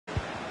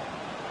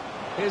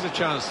Here's a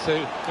chance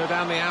to go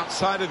down the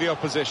outside of the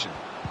opposition.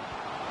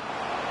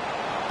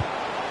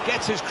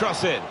 Gets his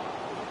cross in.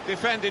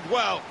 Defended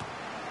well.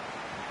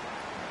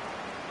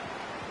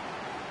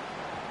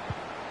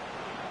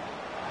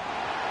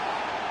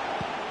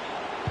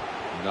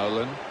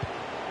 Nolan.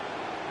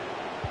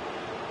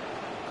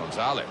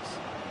 Gonzalez.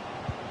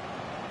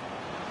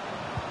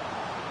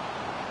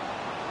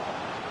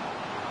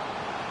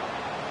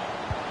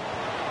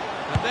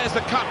 And there's the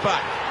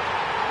cutback.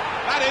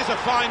 That is a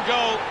fine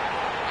goal,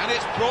 and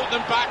it's brought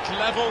them back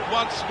level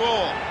once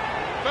more.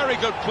 Very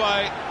good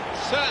play.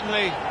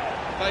 Certainly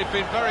they've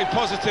been very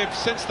positive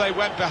since they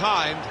went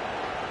behind,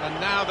 and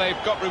now they've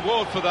got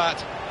reward for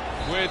that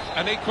with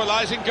an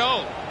equalising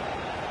goal.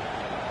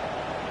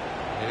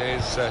 It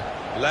is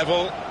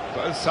level.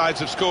 Both sides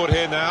have scored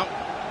here now.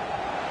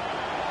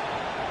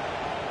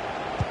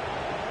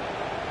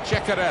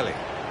 Ceccarelli.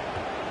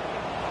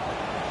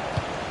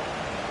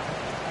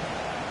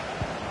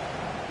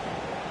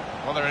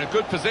 Well, they're in a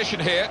good position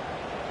here.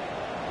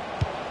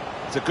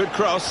 It's a good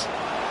cross.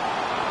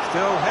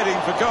 Still heading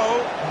for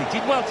goal. He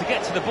did well to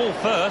get to the ball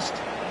first.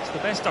 That's the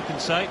best I can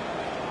say.